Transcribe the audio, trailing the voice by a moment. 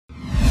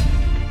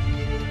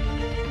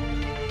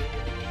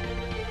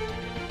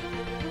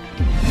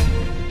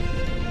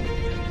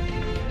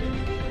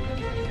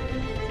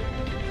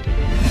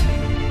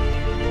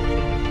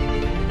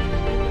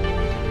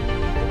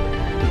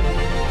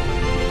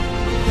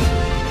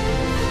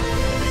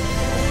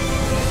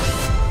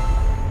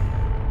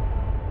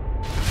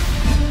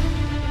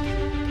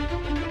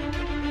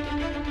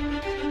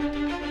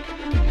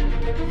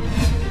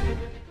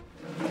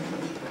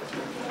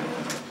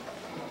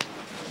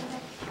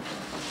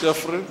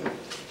Jeffrey?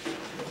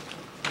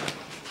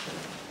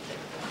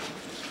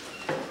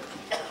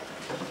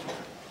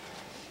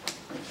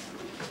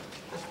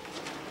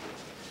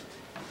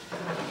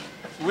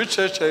 Which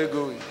church are you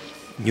going?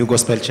 New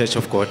Gospel Church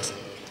of God.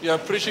 You are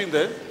preaching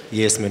there?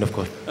 Yes, man of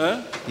God.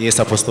 Huh? Yes,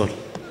 Apostle.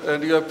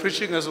 And you are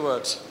preaching as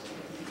what?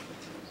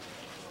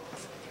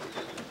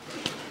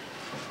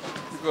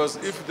 Because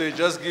if they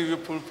just give you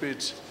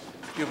pulpit,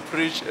 you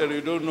preach and you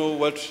don't know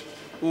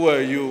who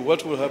are you,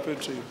 what will happen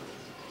to you?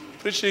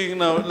 Preaching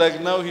now, like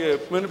now here,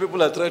 many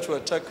people are trying to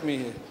attack me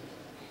here.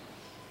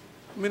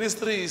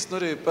 Ministry is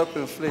not a pub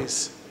and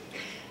place.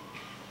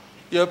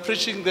 You are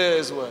preaching there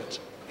as what?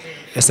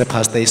 As a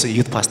pastor, is a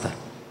youth pastor.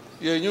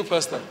 You're a new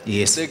pastor?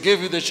 Yes. They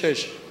gave you the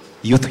church?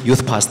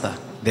 Youth pastor.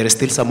 There is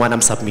still someone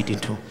I'm submitting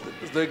to.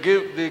 They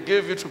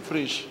gave you to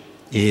preach?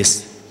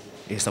 Yes.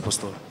 Yes,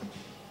 Apostle.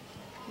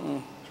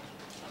 You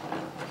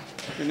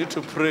need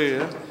to pray,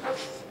 eh?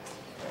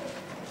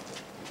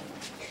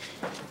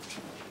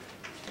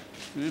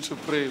 You need to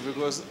pray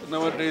because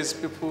nowadays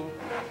people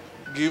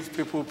give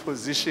people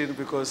position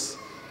because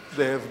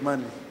they have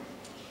money,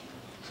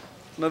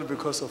 not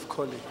because of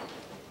calling.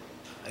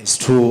 It's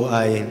true.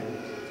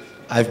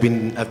 I've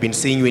been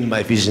seeing you in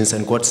my visions,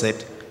 and God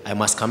said I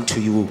must come to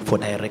you for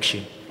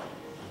direction.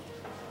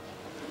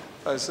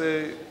 I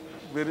say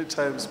many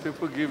times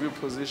people give you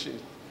position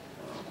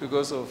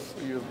because of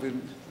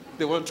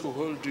they want to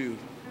hold you.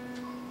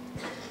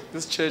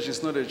 This church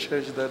is not a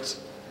church that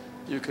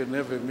you can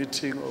have a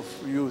meeting of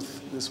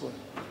youth, this one.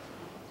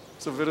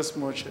 It's a very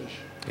small church.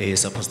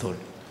 Yes, Apostle.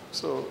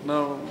 So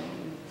now,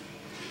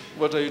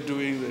 what are you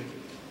doing there?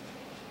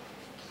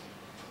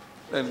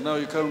 And now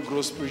you can't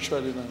grow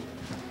spiritually now.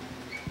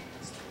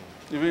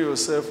 Even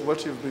yourself,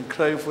 what you've been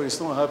crying for is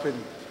not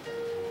happening.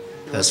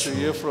 You That's want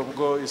true. to hear from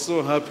God, it's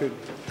not happening.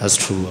 That's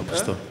true,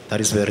 Apostle.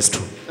 That is very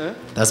true. Eh?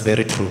 That's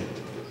very true.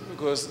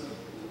 Because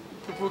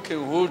people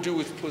can hold you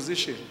with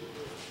position.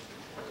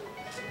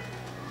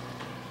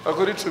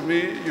 According to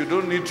me, you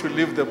don't need to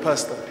leave the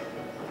pastor.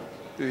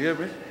 You hear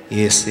me?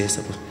 Yes,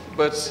 Apostle.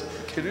 But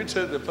can you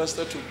tell the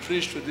pastor to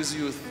preach to this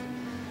youth?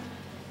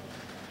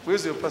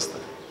 Where's your pastor?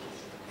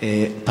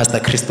 Pastor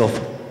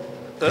Christopher.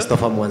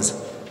 Christopher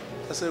Mwanza.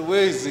 I said,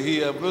 where is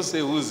he? I'm not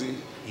saying who's he.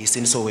 He's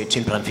in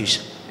Soweto,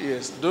 Bramfish.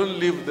 Yes, don't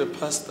leave the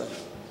pastor.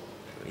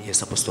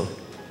 Yes, Apostle.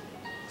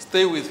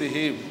 Stay with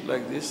him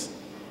like this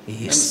and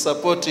Yes.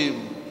 support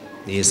him.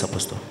 Yes,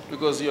 Apostle.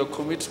 Because your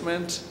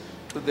commitment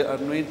to the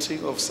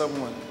anointing of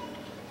someone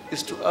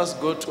is to ask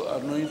God to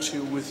anoint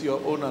you with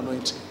your own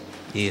anointing.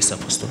 Yes,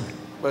 Apostle.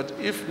 But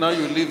if now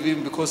you leave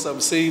him because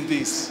I'm saying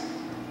this,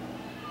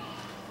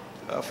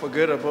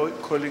 forget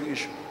about calling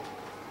issue.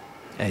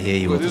 I hear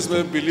you, Because this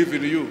Apostle. man believe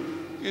in you.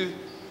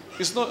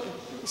 It's not,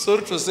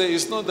 sorry to say,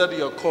 it's not that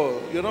you're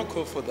called. You're not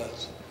called for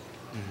that.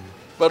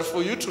 But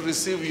for you to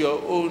receive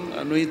your own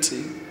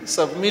anointing,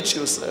 submit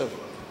yourself.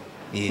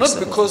 Yes, Not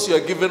Apostle. because you are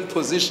given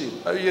position.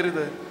 Are you hearing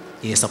that?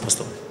 Yes,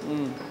 Apostle.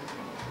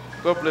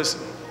 God bless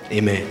you.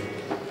 Amen.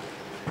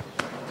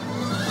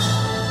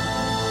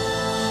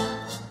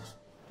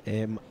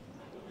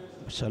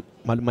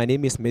 My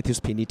name is Matthew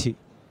Spiniti.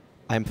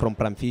 I'm from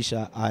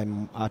Bramfisher.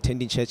 I'm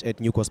attending church at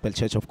New Gospel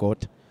Church of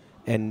God.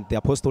 And the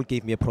apostle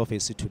gave me a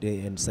prophecy today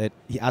and said,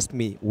 he asked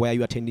me, where are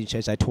you attending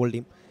church? I told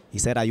him. He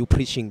said, are you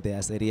preaching there?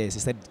 I said, yes. He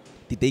said,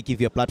 did they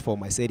give you a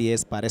platform? I said,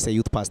 yes, but as a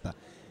youth pastor.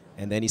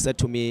 And then he said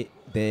to me,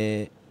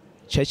 the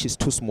church is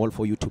too small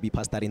for you to be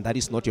pastoring. That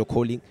is not your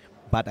calling,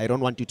 but I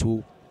don't want you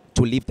to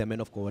leave the man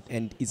of God.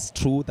 And it's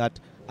true that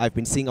I've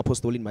been seeing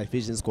apostle in my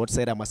visions. God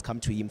said I must come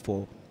to him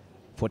for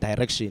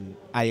direction.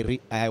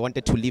 I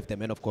wanted to leave the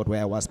man of God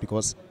where I was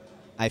because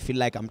I feel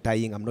like I'm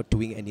dying. I'm not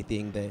doing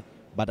anything there.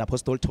 But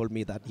apostle told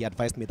me that he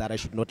advised me that I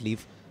should not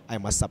leave. I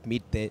must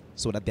submit there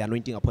so that the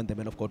anointing upon the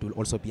man of God will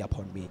also be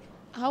upon me.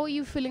 How are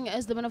you feeling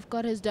as the man of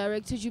God has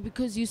directed you?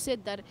 Because you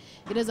said that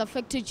it has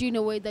affected you in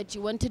a way that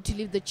you wanted to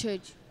leave the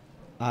church.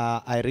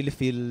 I really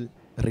feel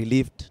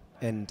relieved,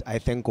 and I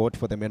thank God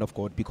for the man of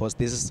God because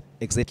this is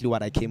exactly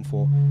what I came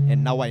for.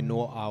 And now I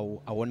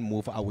know I won't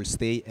move. I will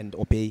stay and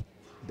obey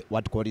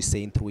what God is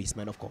saying through his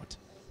man of God.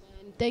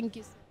 And thank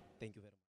you.